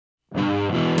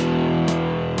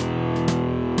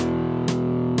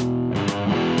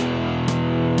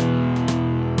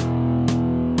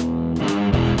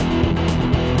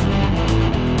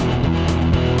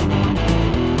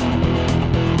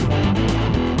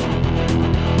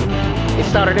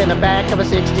started in the back of a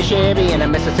 60 Chevy in a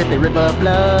Mississippi River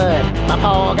flood. My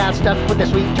paw got stuck with the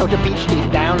sweet Georgia peach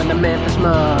deep down in the Memphis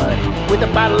mud. With a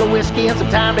bottle of whiskey and some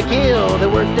time to kill, they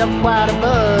worked up quite a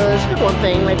buzz. One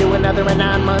thing led to another, and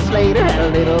 9 months later had a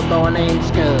little boy named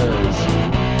Scuzz.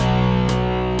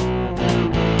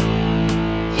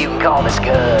 You can call me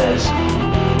Scuzz.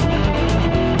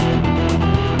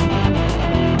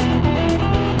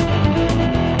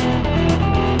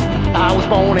 I was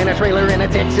born in a trailer in a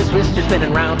Texas twister,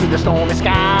 spinning round through the stormy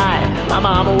sky. My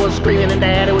mama was screaming and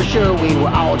daddy was sure we were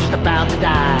all just about to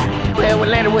die. Well, we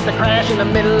landed with a crash in the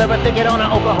middle of a thicket on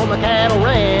an Oklahoma cattle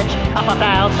ranch. I popped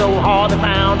out so hard they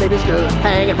found baby Scuzz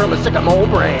hanging from a sycamore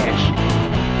branch.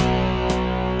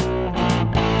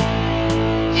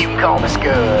 You can call me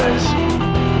Scuzz.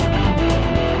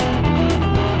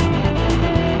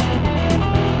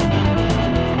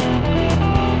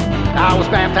 I was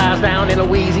baptized down in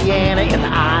Louisiana in the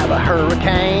eye of a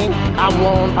hurricane. I'm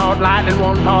one part lightning,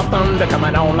 one part thunder,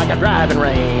 coming on like a driving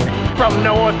rain. From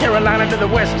North Carolina to the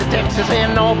west of Texas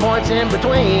and all points in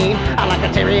between. I like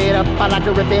to tear it up, I like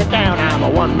to rip it down. I'm a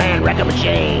one-man wrecking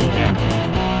machine.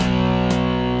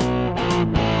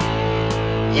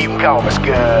 You can call me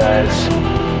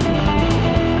Scuzz.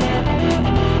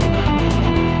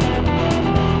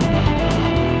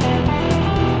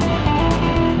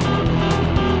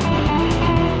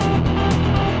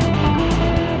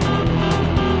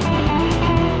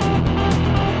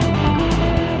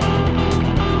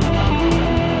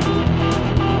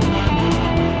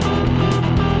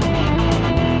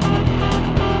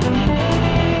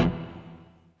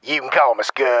 You can call me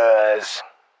Scuzz.